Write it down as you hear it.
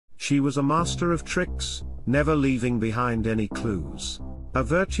She was a master of tricks, never leaving behind any clues. A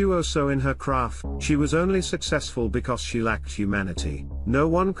virtuoso in her craft, she was only successful because she lacked humanity. No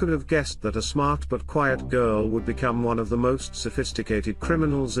one could have guessed that a smart but quiet girl would become one of the most sophisticated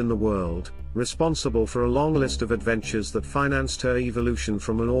criminals in the world, responsible for a long list of adventures that financed her evolution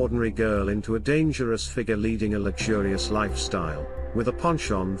from an ordinary girl into a dangerous figure leading a luxurious lifestyle, with a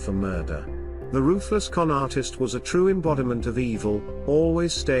penchant for murder. The ruthless con artist was a true embodiment of evil,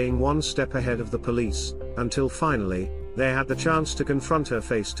 always staying one step ahead of the police, until finally, they had the chance to confront her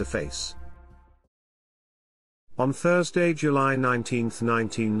face to face. On Thursday, July 19,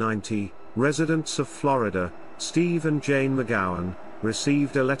 1990, residents of Florida, Steve and Jane McGowan,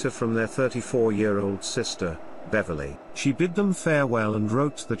 received a letter from their 34-year-old sister, Beverly. She bid them farewell and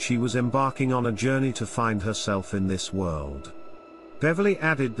wrote that she was embarking on a journey to find herself in this world. Beverly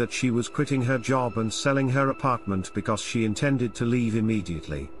added that she was quitting her job and selling her apartment because she intended to leave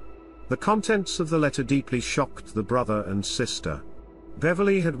immediately. The contents of the letter deeply shocked the brother and sister.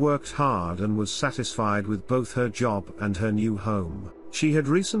 Beverly had worked hard and was satisfied with both her job and her new home. She had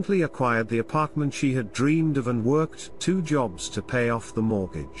recently acquired the apartment she had dreamed of and worked 2 jobs to pay off the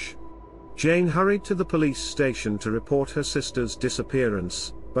mortgage. Jane hurried to the police station to report her sister's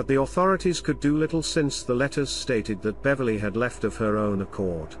disappearance, but the authorities could do little since the letters stated that Beverly had left of her own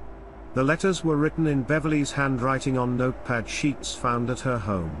accord. The letters were written in Beverly's handwriting on notepad sheets found at her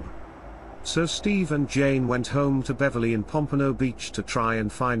home. So Steve and Jane went home to Beverly in Pompano Beach to try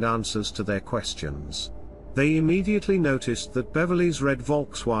and find answers to their questions. They immediately noticed that Beverly's red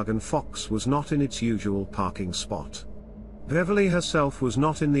Volkswagen Fox was not in its usual parking spot. Beverly herself was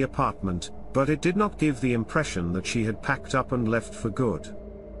not in the apartment, but it did not give the impression that she had packed up and left for good.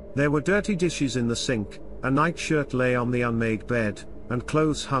 There were dirty dishes in the sink, a nightshirt lay on the unmade bed, and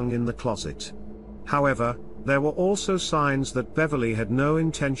clothes hung in the closet. However, there were also signs that Beverly had no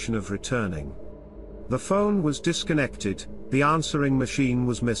intention of returning. The phone was disconnected, the answering machine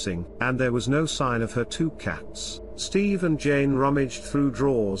was missing, and there was no sign of her 2 cats. Steve and Jane rummaged through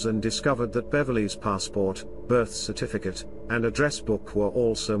drawers and discovered that Beverly's passport, birth certificate, and address book were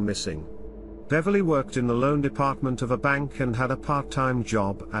also missing. Beverly worked in the loan department of a bank and had a part-time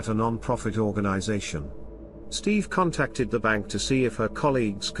job at a non-profit organization. Steve contacted the bank to see if her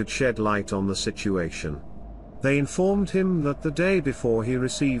colleagues could shed light on the situation. They informed him that the day before he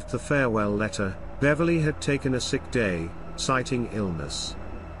received the farewell letter, Beverly had taken a sick day, citing illness.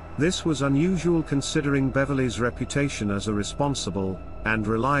 This was unusual considering Beverly's reputation as a responsible and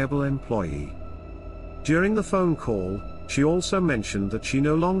reliable employee. During the phone call, she also mentioned that she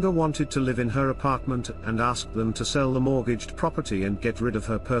no longer wanted to live in her apartment and asked them to sell the mortgaged property and get rid of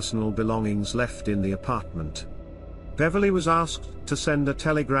her personal belongings left in the apartment. Beverly was asked to send a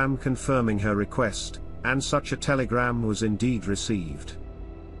telegram confirming her request, and such a telegram was indeed received.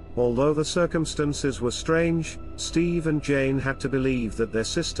 Although the circumstances were strange, Steve and Jane had to believe that their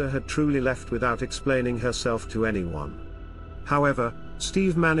sister had truly left without explaining herself to anyone. However,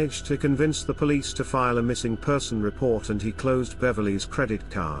 Steve managed to convince the police to file a missing person report and he closed Beverly's credit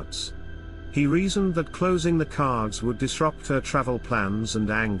cards. He reasoned that closing the cards would disrupt her travel plans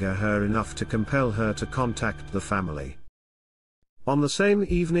and anger her enough to compel her to contact the family. On the same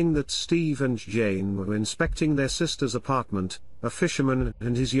evening that Steve and Jane were inspecting their sister's apartment, a fisherman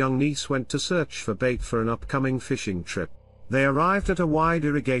and his young niece went to search for bait for an upcoming fishing trip. They arrived at a wide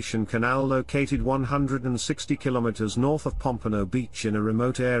irrigation canal located 160 kilometers north of Pompano Beach in a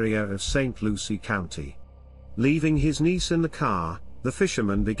remote area of St. Lucie County. Leaving his niece in the car, the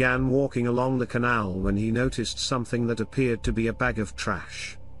fisherman began walking along the canal when he noticed something that appeared to be a bag of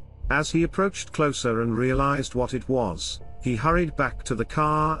trash. As he approached closer and realized what it was, he hurried back to the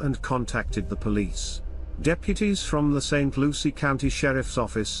car and contacted the police. Deputies from the St. Lucie County Sheriff's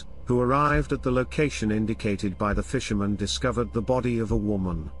Office, who arrived at the location indicated by the fisherman, discovered the body of a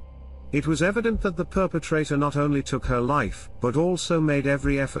woman. It was evident that the perpetrator not only took her life, but also made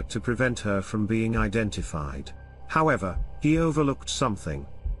every effort to prevent her from being identified. However, he overlooked something.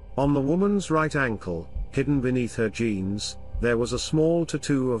 On the woman's right ankle, hidden beneath her jeans, there was a small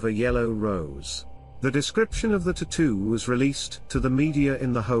tattoo of a yellow rose. The description of the tattoo was released to the media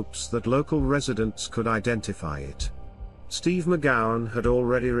in the hopes that local residents could identify it. Steve McGowan had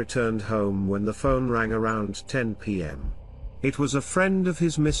already returned home when the phone rang around 10 p.m. It was a friend of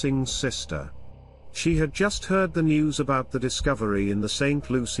his missing sister. She had just heard the news about the discovery in the St.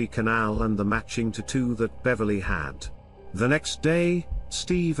 Lucie Canal and the matching tattoo that Beverly had. The next day,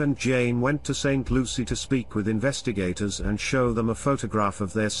 Steve and Jane went to St. Lucie to speak with investigators and show them a photograph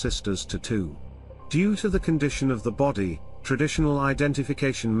of their sister's tattoo. Due to the condition of the body, traditional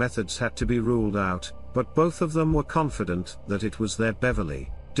identification methods had to be ruled out, but both of them were confident that it was their Beverly.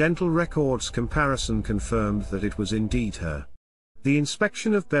 Dental records comparison confirmed that it was indeed her. The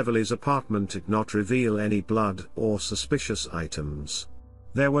inspection of Beverly's apartment did not reveal any blood or suspicious items.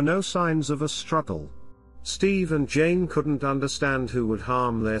 There were no signs of a struggle. Steve and Jane couldn't understand who would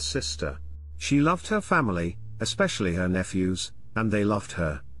harm their sister. She loved her family, especially her nephews, and they loved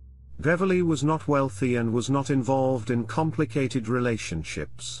her. Beverly was not wealthy and was not involved in complicated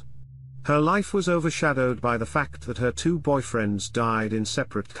relationships. Her life was overshadowed by the fact that her two boyfriends died in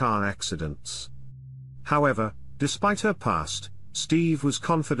separate car accidents. However, despite her past, Steve was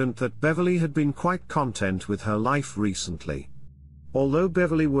confident that Beverly had been quite content with her life recently. Although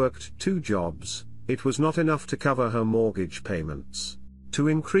Beverly worked 2 jobs, it was not enough to cover her mortgage payments. To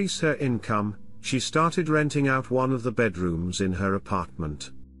increase her income, she started renting out one of the bedrooms in her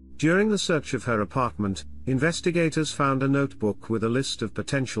apartment. During the search of her apartment, investigators found a notebook with a list of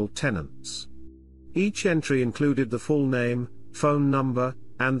potential tenants. Each entry included the full name, phone number,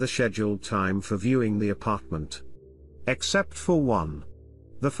 and the scheduled time for viewing the apartment. Except for one.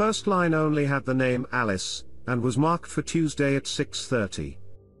 The first line only had the name Alice, and was marked for Tuesday at 6:30.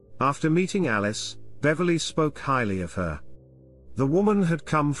 After meeting Alice, Beverly spoke highly of her. The woman had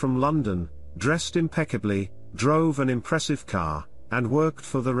come from London, dressed impeccably, drove an impressive car, and worked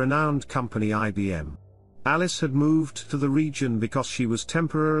for the renowned company IBM. Alice had moved to the region because she was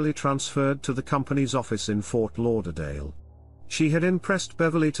temporarily transferred to the company's office in Fort Lauderdale. She had impressed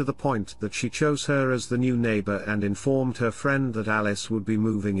Beverly to the point that she chose her as the new neighbor and informed her friend that Alice would be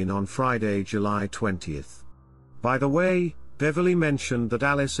moving in on Friday, July 20th. By the way, Beverly mentioned that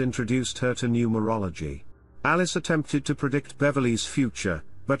Alice introduced her to numerology. Alice attempted to predict Beverly's future,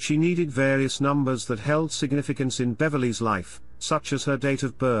 but she needed various numbers that held significance in Beverly's life, such as her date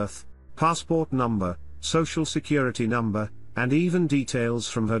of birth, passport number, social security number, and even details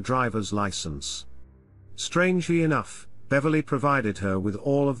from her driver's license. Strangely enough, Beverly provided her with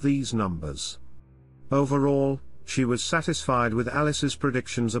all of these numbers. Overall, she was satisfied with Alice's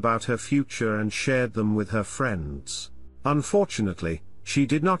predictions about her future and shared them with her friends. Unfortunately, she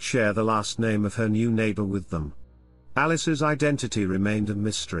did not share the last name of her new neighbor with them. Alice's identity remained a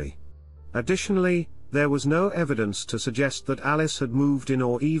mystery. Additionally, there was no evidence to suggest that Alice had moved in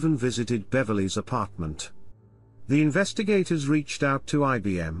or even visited Beverly's apartment. The investigators reached out to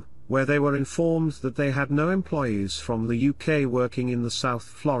IBM, where they were informed that they had no employees from the UK working in the South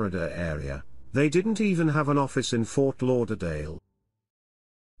Florida area. They didn't even have an office in Fort Lauderdale.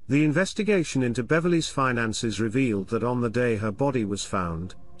 The investigation into Beverly's finances revealed that on the day her body was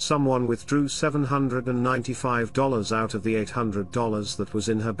found, someone withdrew $795 out of the $800 that was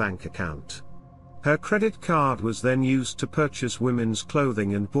in her bank account. Her credit card was then used to purchase women's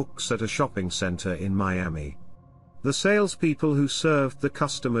clothing and books at a shopping center in Miami. The salespeople who served the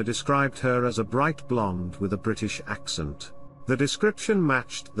customer described her as a bright blonde with a British accent. The description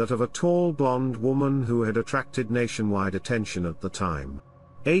matched that of a tall blonde woman who had attracted nationwide attention at the time.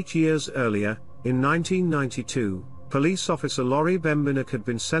 8 years earlier, in 1992, police officer Lori Bembinek had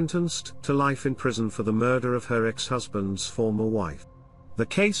been sentenced to life in prison for the murder of her ex-husband's former wife. The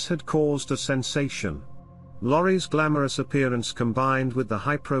case had caused a sensation. Lori's glamorous appearance combined with the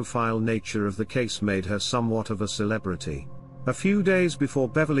high-profile nature of the case made her somewhat of a celebrity. A few days before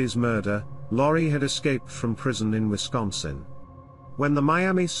Beverly's murder, Lori had escaped from prison in Wisconsin. When the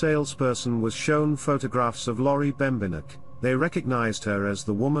Miami salesperson was shown photographs of Lori Bembinek, they recognized her as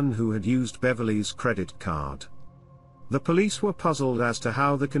the woman who had used Beverly's credit card. The police were puzzled as to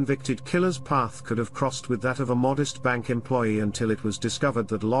how the convicted killer's path could have crossed with that of a modest bank employee until it was discovered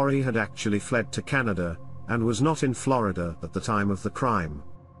that Lori had actually fled to Canada, and was not in Florida at the time of the crime.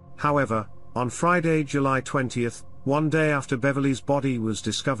 However, on Friday, July 20th, one day after Beverly's body was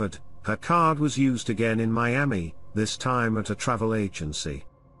discovered, her card was used again in Miami, this time at a travel agency.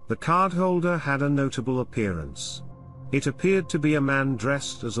 The cardholder had a notable appearance. It appeared to be a man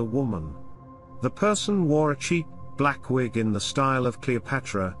dressed as a woman. The person wore a cheap, black wig in the style of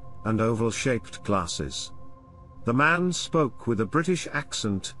Cleopatra, and oval-shaped glasses. The man spoke with a British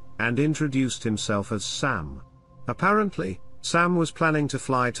accent, and introduced himself as Sam. Apparently, Sam was planning to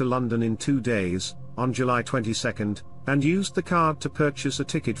fly to London in 2 days, on July 22nd, and used the card to purchase a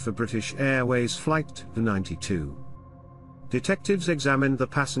ticket for British Airways Flight 92. Detectives examined the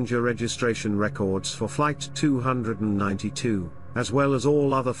passenger registration records for Flight 292, as well as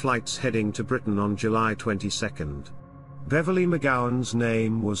all other flights heading to Britain on July 22nd. Beverly McGowan's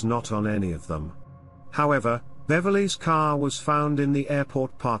name was not on any of them. However, Beverly's car was found in the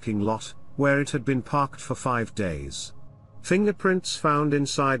airport parking lot, where it had been parked for 5 days. Fingerprints found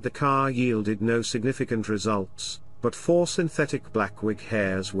inside the car yielded no significant results, but 4 synthetic black wig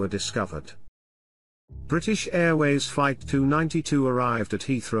hairs were discovered. British Airways Flight 292 arrived at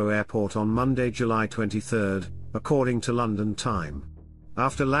Heathrow Airport on Monday, July 23, according to London time.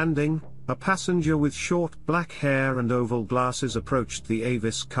 After landing, a passenger with short black hair and oval glasses approached the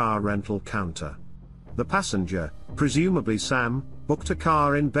Avis car rental counter. The passenger, presumably Sam, booked a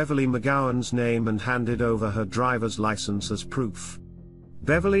car in Beverly McGowan's name and handed over her driver's license as proof.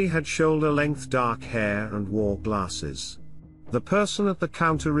 Beverly had shoulder-length dark hair and wore glasses. The person at the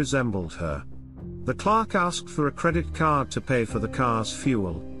counter resembled her. The clerk asked for a credit card to pay for the car's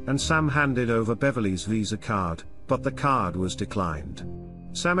fuel, and Sam handed over Beverly's Visa card, but the card was declined.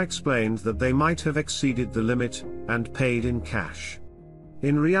 Sam explained that they might have exceeded the limit, and paid in cash.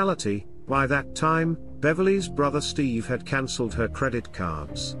 In reality, by that time, Beverly's brother Steve had cancelled her credit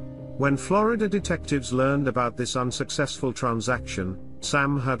cards. When Florida detectives learned about this unsuccessful transaction,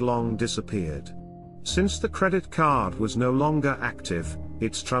 Sam had long disappeared. Since the credit card was no longer active,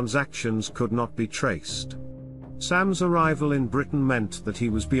 its transactions could not be traced. Sam's arrival in Britain meant that he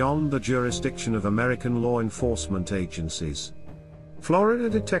was beyond the jurisdiction of American law enforcement agencies. Florida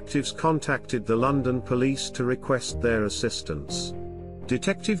detectives contacted the London police to request their assistance.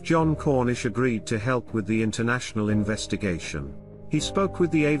 Detective John Cornish agreed to help with the international investigation. He spoke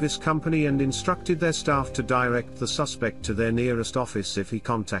with the Avis company and instructed their staff to direct the suspect to their nearest office if he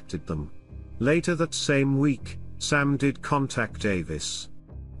contacted them. Later that same week, Sam did contact Avis.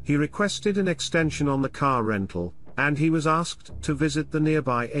 He requested an extension on the car rental, and he was asked to visit the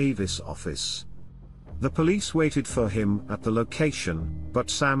nearby Avis office. The police waited for him at the location, but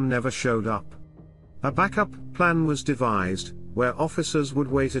Sam never showed up. A backup plan was devised, where officers would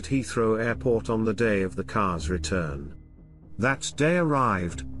wait at Heathrow Airport on the day of the car's return. That day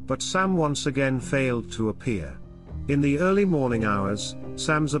arrived, but Sam once again failed to appear. In the early morning hours,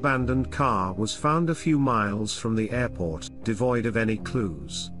 Sam's abandoned car was found a few miles from the airport, devoid of any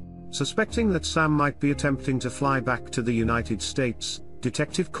clues. Suspecting that Sam might be attempting to fly back to the United States,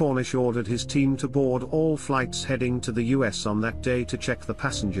 Detective Cornish ordered his team to board all flights heading to the US on that day to check the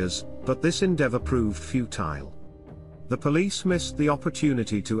passengers, but this endeavor proved futile. The police missed the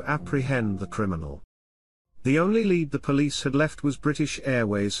opportunity to apprehend the criminal. The only lead the police had left was British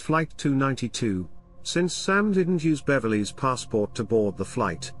Airways Flight 292. Since Sam didn't use Beverly's passport to board the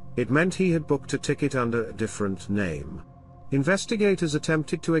flight, it meant he had booked a ticket under a different name. Investigators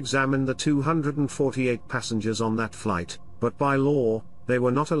attempted to examine the 248 passengers on that flight, but by law, they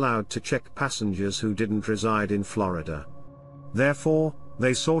were not allowed to check passengers who didn't reside in Florida. Therefore,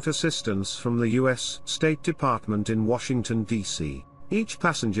 they sought assistance from the U.S. State Department in Washington, D.C. Each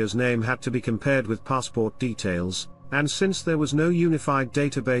passenger's name had to be compared with passport details, and since there was no unified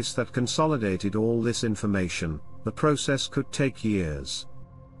database that consolidated all this information, the process could take years.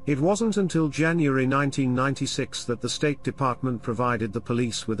 It wasn't until January 1996 that the State Department provided the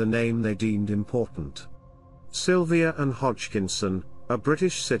police with a name they deemed important. Sylvia Ann Hodgkinson, a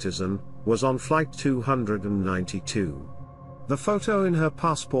British citizen, was on Flight 292. The photo in her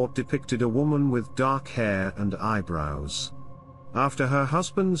passport depicted a woman with dark hair and eyebrows. After her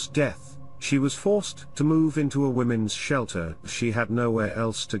husband's death, she was forced to move into a women's shelter. She had nowhere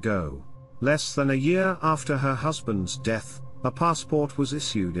else to go. Less than a year after her husband's death, a passport was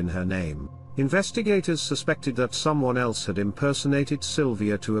issued in her name. Investigators suspected that someone else had impersonated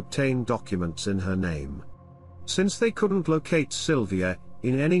Sylvia to obtain documents in her name. Since they couldn't locate Sylvia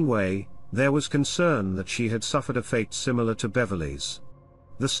in any way, there was concern that she had suffered a fate similar to Beverly's.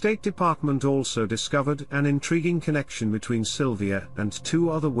 The State Department also discovered an intriguing connection between Sylvia and two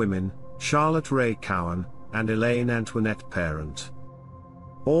other women, Charlotte Ray Cowan and Elaine Parent.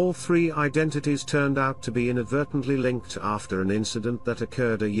 All three identities turned out to be inadvertently linked after an incident that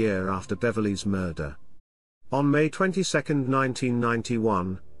occurred a year after Beverly's murder. On May 22,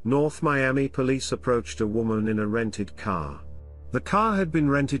 1991, North Miami police approached a woman in a rented car. The car had been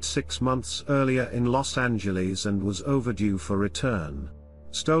rented 6 months earlier in Los Angeles and was overdue for return.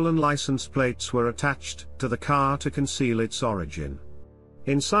 Stolen license plates were attached to the car to conceal its origin.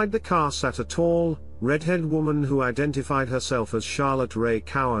 Inside the car sat a tall, red-haired woman who identified herself as Charlotte Ray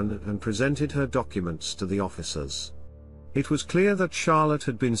Cowan and presented her documents to the officers. It was clear that Charlotte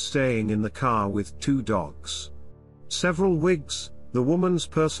had been staying in the car with 2 dogs. Several wigs, the woman's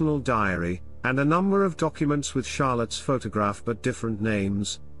personal diary, and a number of documents with Charlotte's photograph but different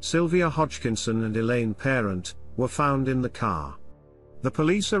names, Sylvia Hodgkinson and Elaine Parent, were found in the car. The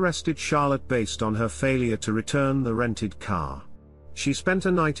police arrested Charlotte based on her failure to return the rented car. She spent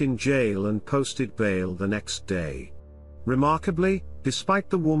a night in jail and posted bail the next day. Remarkably, despite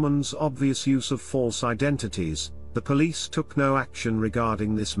the woman's obvious use of false identities, the police took no action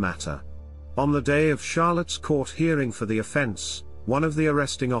regarding this matter. On the day of Charlotte's court hearing for the offense, one of the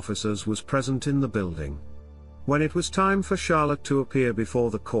arresting officers was present in the building. When it was time for Charlotte to appear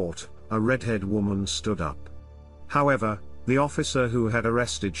before the court, a redhead woman stood up. However, the officer who had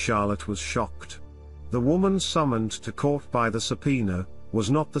arrested Charlotte was shocked. The woman summoned to court by the subpoena was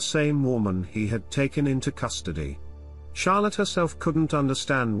not the same woman he had taken into custody. Charlotte herself couldn't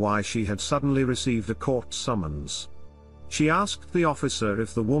understand why she had suddenly received a court summons. She asked the officer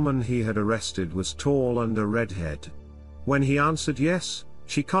if the woman he had arrested was tall and a redhead. When he answered yes,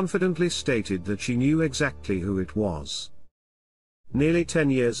 she confidently stated that she knew exactly who it was. Nearly 10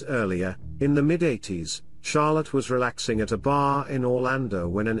 years earlier, in the mid-80s, Charlotte was relaxing at a bar in Orlando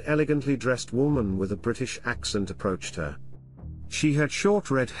when an elegantly dressed woman with a British accent approached her. She had short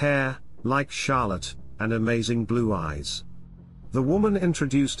red hair, like Charlotte, and amazing blue eyes. The woman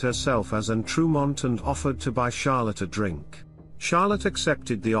introduced herself as Anne Trumont and offered to buy Charlotte a drink. Charlotte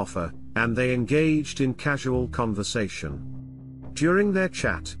accepted the offer, and they engaged in casual conversation. During their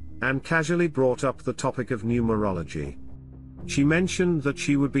chat, Anne casually brought up the topic of numerology. She mentioned that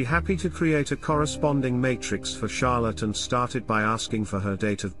she would be happy to create a corresponding matrix for Charlotte and started by asking for her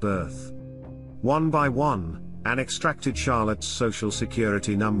date of birth. One by one, Anne extracted Charlotte's social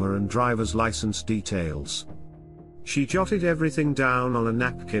security number and driver's license details. She jotted everything down on a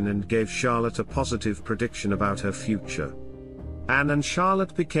napkin and gave Charlotte a positive prediction about her future. Anne and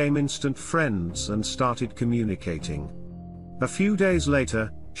Charlotte became instant friends and started communicating. A few days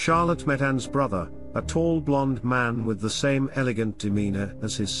later, Charlotte met Anne's brother, a tall blonde man with the same elegant demeanor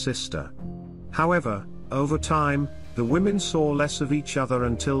as his sister. However, over time, the women saw less of each other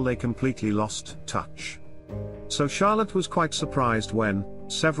until they completely lost touch. So Charlotte was quite surprised when,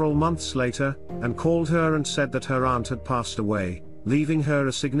 several months later, Anne called her and said that her aunt had passed away, leaving her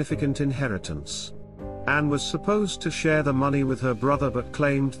a significant inheritance. Anne was supposed to share the money with her brother but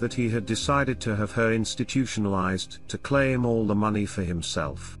claimed that he had decided to have her institutionalized to claim all the money for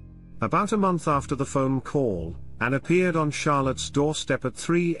himself. About a month after the phone call, Anne appeared on Charlotte's doorstep at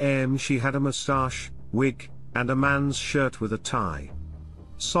 3 a.m. She had a mustache, wig, and a man's shirt with a tie.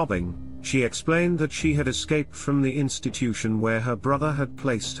 Sobbing, she explained that she had escaped from the institution where her brother had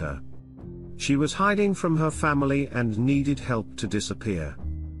placed her. She was hiding from her family and needed help to disappear.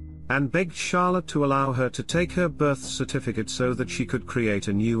 Anne begged Charlotte to allow her to take her birth certificate so that she could create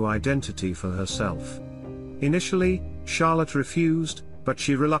a new identity for herself. Initially, Charlotte refused, but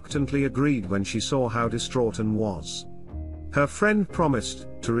she reluctantly agreed when she saw how distraught Anne was. Her friend promised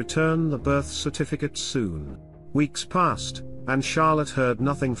to return the birth certificate soon. Weeks passed, and Charlotte heard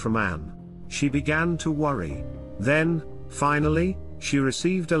nothing from Anne. She began to worry. Then, finally, she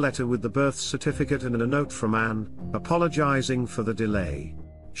received a letter with the birth certificate and a note from Anne, apologizing for the delay.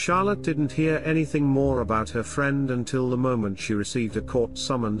 Charlotte didn't hear anything more about her friend until the moment she received a court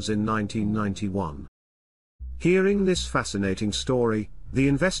summons in 1991. Hearing this fascinating story, the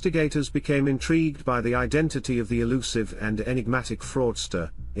investigators became intrigued by the identity of the elusive and enigmatic fraudster,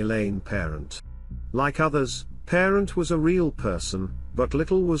 Elaine Parent. Like others, Parent was a real person, but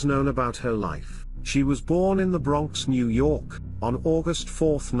little was known about her life. She was born in the Bronx, New York, on August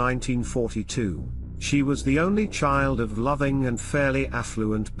 4, 1942. She was the only child of loving and fairly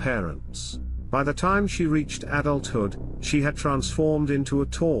affluent parents. By the time she reached adulthood, she had transformed into a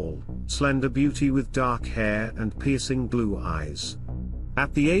tall, slender beauty with dark hair and piercing blue eyes.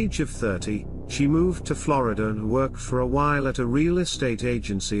 At the age of 30, she moved to Florida and worked for a while at a real estate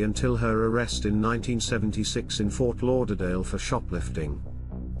agency until her arrest in 1976 in Fort Lauderdale for shoplifting.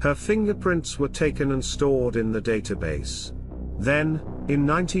 Her fingerprints were taken and stored in the database. Then, in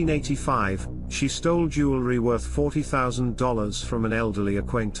 1985, she stole jewelry worth $40,000 from an elderly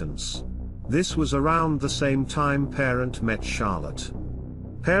acquaintance. This was around the same time Parent met Charlotte.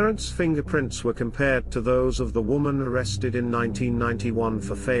 Parent's fingerprints were compared to those of the woman arrested in 1991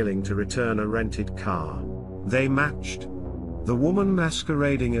 for failing to return a rented car. They matched. The woman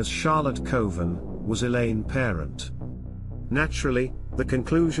masquerading as Charlotte Coven was Elaine Parent. Naturally, the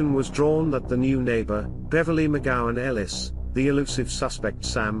conclusion was drawn that the new neighbor, Beverly McGowan Ellis, the elusive suspect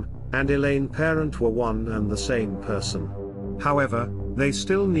Sam, and Elaine Parent were one and the same person. However, they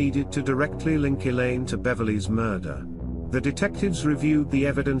still needed to directly link Elaine to Beverly's murder. The detectives reviewed the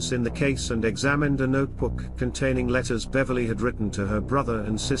evidence in the case and examined a notebook containing letters Beverly had written to her brother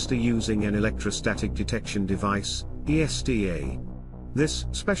and sister using an electrostatic detection device, ESDA. This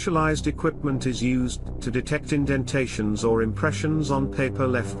specialized equipment is used to detect indentations or impressions on paper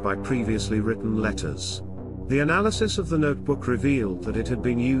left by previously written letters. The analysis of the notebook revealed that it had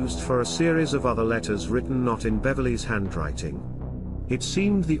been used for a series of other letters written not in Beverly's handwriting. It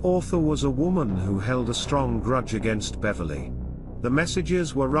seemed the author was a woman who held a strong grudge against Beverly. The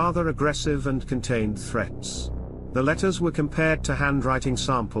messages were rather aggressive and contained threats. The letters were compared to handwriting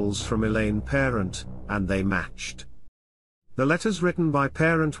samples from Elaine Parent, and they matched. The letters written by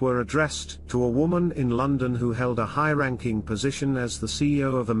Parent were addressed to a woman in London who held a high-ranking position as the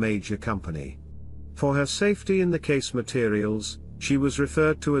CEO of a major company. For her safety in the case materials, she was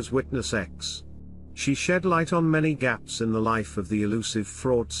referred to as Witness X. She shed light on many gaps in the life of the elusive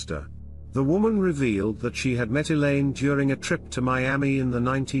fraudster. The woman revealed that she had met Elaine during a trip to Miami in the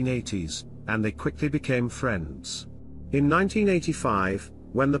 1980s, and they quickly became friends. In 1985,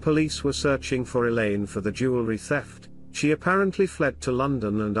 when the police were searching for Elaine for the jewelry theft, she apparently fled to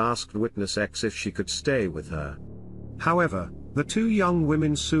London and asked Witness X if she could stay with her. However, the two young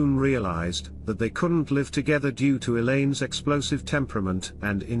women soon realized that they couldn't live together due to Elaine's explosive temperament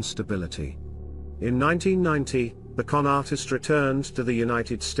and instability. In 1990, the con artist returned to the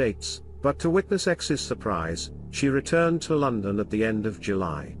United States, but to Witness X's surprise, she returned to London at the end of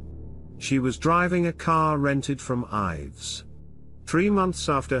July. She was driving a car rented from Ives. 3 months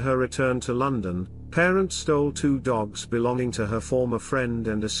after her return to London, Parent stole 2 dogs belonging to her former friend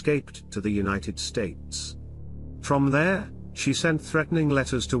and escaped to the United States. From there, she sent threatening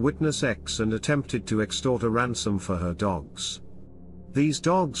letters to Witness X and attempted to extort a ransom for her dogs. These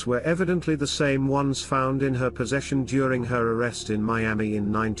dogs were evidently the same ones found in her possession during her arrest in Miami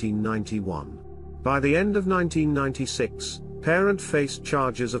in 1991. By the end of 1996, Parent faced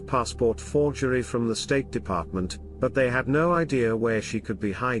charges of passport forgery from the State Department, but they had no idea where she could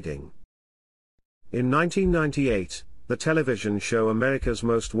be hiding. In 1998, the television show America's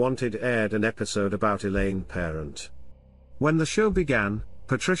Most Wanted aired an episode about Elaine Parent. When the show began,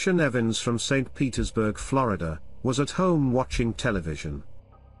 Patricia Nevins from St. Petersburg, Florida, was at home watching television.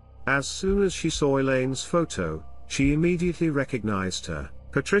 As soon as she saw Elaine's photo, she immediately recognized her.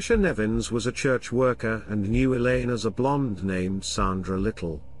 Patricia Nevins was a church worker and knew Elaine as a blonde named Sandra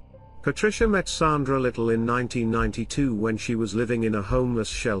Little. Patricia met Sandra Little in 1992 when she was living in a homeless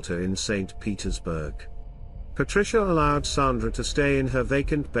shelter in St. Petersburg. Patricia allowed Sandra to stay in her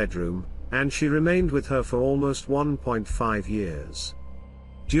vacant bedroom, and she remained with her for almost 1.5 years.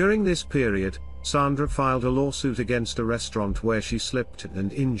 During this period, Sandra filed a lawsuit against a restaurant where she slipped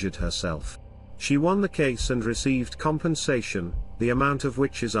and injured herself. She won the case and received compensation, the amount of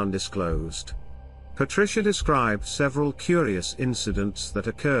which is undisclosed. Patricia described several curious incidents that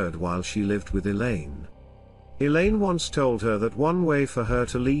occurred while she lived with Elaine. Elaine once told her that one way for her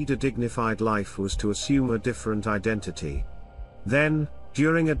to lead a dignified life was to assume a different identity. Then,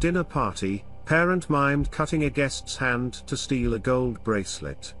 during a dinner party, Parent mimed cutting a guest's hand to steal a gold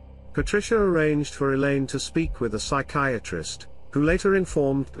bracelet. Patricia arranged for Elaine to speak with a psychiatrist, who later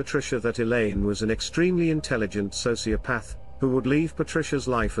informed Patricia that Elaine was an extremely intelligent sociopath, who would leave Patricia's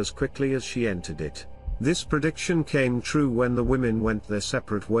life as quickly as she entered it. This prediction came true when the women went their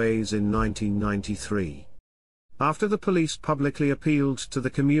separate ways in 1993. After the police publicly appealed to the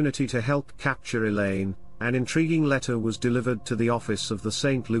community to help capture Elaine, an intriguing letter was delivered to the office of the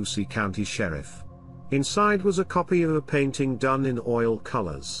St. Lucie County Sheriff. Inside was a copy of a painting done in oil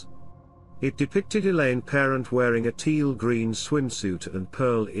colors. It depicted Elaine Parent wearing a teal-green swimsuit and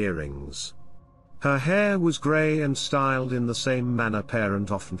pearl earrings. Her hair was gray and styled in the same manner Parent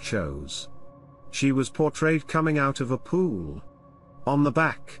often chose. She was portrayed coming out of a pool. On the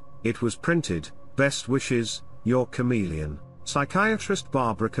back, it was printed, "Best wishes, your chameleon." Psychiatrist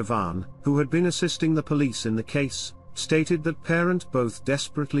Barbara Cavan, who had been assisting the police in the case, stated that Parent both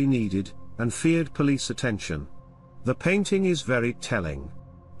desperately needed and feared police attention. The painting is very telling.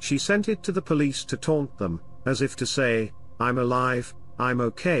 She sent it to the police to taunt them, as if to say, "I'm alive, I'm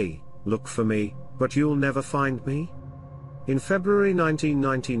okay, look for me, but you'll never find me." In February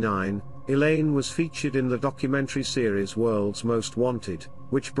 1999, Elaine was featured in the documentary series World's Most Wanted,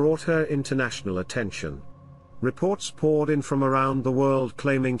 which brought her international attention. Reports poured in from around the world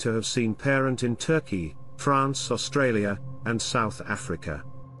claiming to have seen Parent in Turkey, France, Australia, and South Africa.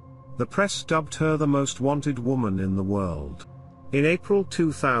 The press dubbed her the most wanted woman in the world. In April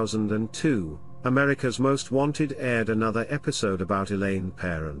 2002, America's Most Wanted aired another episode about Elaine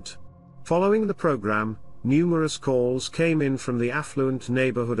Parent. Following the program, numerous calls came in from the affluent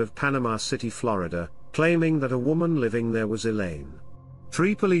neighborhood of Panama City, Florida, claiming that a woman living there was Elaine.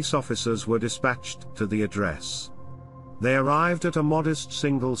 3 police officers were dispatched to the address. They arrived at a modest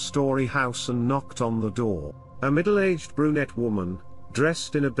single-story house and knocked on the door. A middle-aged brunette woman,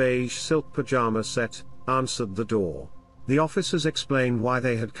 dressed in a beige silk pajama set, answered the door. The officers explained why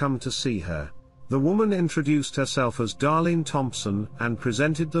they had come to see her. The woman introduced herself as Darlene Thompson and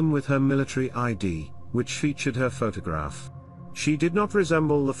presented them with her military ID, which featured her photograph. She did not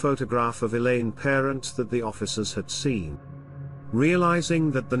resemble the photograph of Elaine Parent that the officers had seen.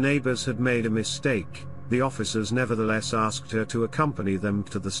 Realizing that the neighbors had made a mistake, the officers nevertheless asked her to accompany them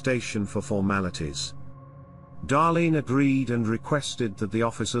to the station for formalities. Darlene agreed and requested that the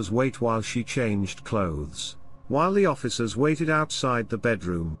officers wait while she changed clothes. While the officers waited outside the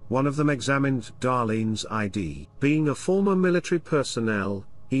bedroom, one of them examined Darlene's ID. Being a former military personnel,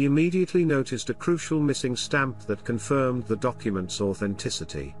 he immediately noticed a crucial missing stamp that confirmed the document's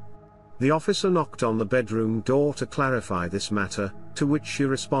authenticity. The officer knocked on the bedroom door to clarify this matter, to which she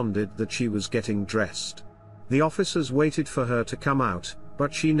responded that she was getting dressed. The officers waited for her to come out,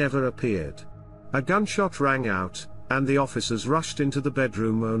 but she never appeared. A gunshot rang out, and the officers rushed into the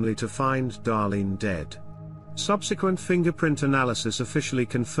bedroom only to find Darlene dead. Subsequent fingerprint analysis officially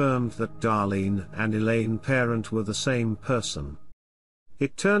confirmed that Darlene and Elaine Parent were the same person.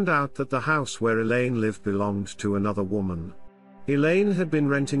 It turned out that the house where Elaine lived belonged to another woman. Elaine had been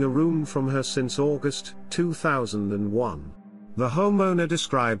renting a room from her since August 2001. The homeowner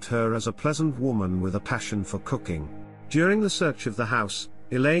described her as a pleasant woman with a passion for cooking. During the search of the house,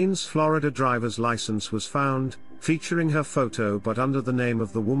 Elaine's Florida driver's license was found, featuring her photo but under the name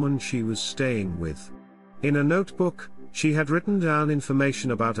of the woman she was staying with. In a notebook, she had written down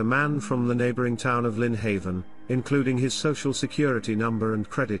information about a man from the neighboring town of Lynn Haven, including his social security number and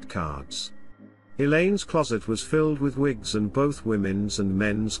credit cards. Elaine's closet was filled with wigs and both women's and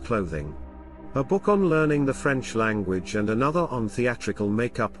men's clothing. A book on learning the French language and another on theatrical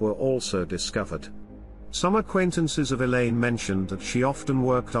makeup were also discovered. Some acquaintances of Elaine mentioned that she often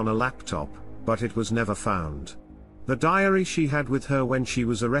worked on a laptop, but it was never found. The diary she had with her when she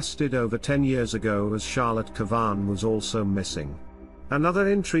was arrested over 10 years ago as Charlotte Cavan was also missing. Another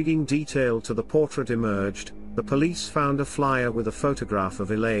intriguing detail to the portrait emerged: the police found a flyer with a photograph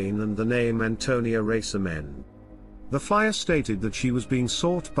of Elaine and the name Antonia Racemen. The flyer stated that she was being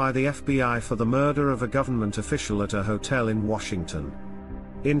sought by the FBI for the murder of a government official at a hotel in Washington.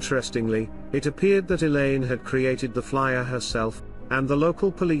 Interestingly, it appeared that Elaine had created the flyer herself, and the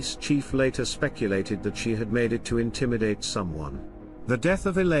local police chief later speculated that she had made it to intimidate someone. The death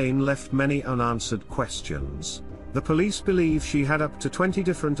of Elaine left many unanswered questions. The police believe she had up to 20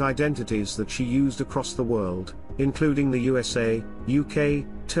 different identities that she used across the world, including the USA, UK,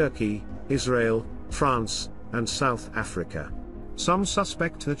 Turkey, Israel, France, and South Africa. Some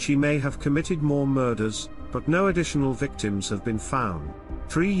suspect that she may have committed more murders, but no additional victims have been found.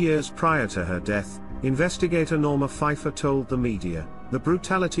 3 years prior to her death, investigator Norma Pfeiffer told the media, "The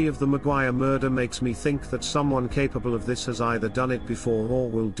brutality of the Maguire murder makes me think that someone capable of this has either done it before or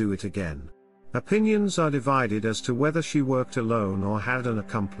will do it again." Opinions are divided as to whether she worked alone or had an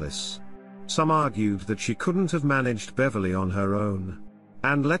accomplice. Some argued that she couldn't have managed Beverly on her own.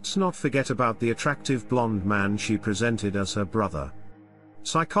 And let's not forget about the attractive blonde man she presented as her brother.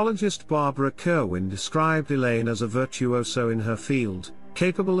 Psychologist Barbara Kerwin described Elaine as a virtuoso in her field,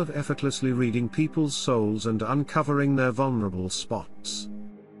 capable of effortlessly reading people's souls and uncovering their vulnerable spots.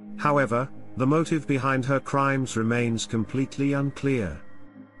 However, the motive behind her crimes remains completely unclear.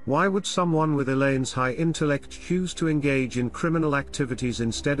 Why would someone with Elaine's high intellect choose to engage in criminal activities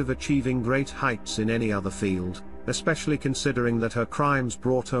instead of achieving great heights in any other field, especially considering that her crimes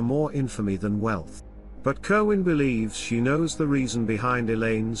brought her more infamy than wealth? But Kerwin believes she knows the reason behind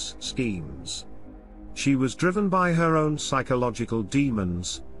Elaine's schemes. She was driven by her own psychological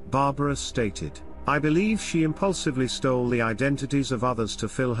demons, Barbara stated. "I believe she impulsively stole the identities of others to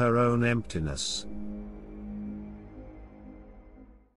fill her own emptiness.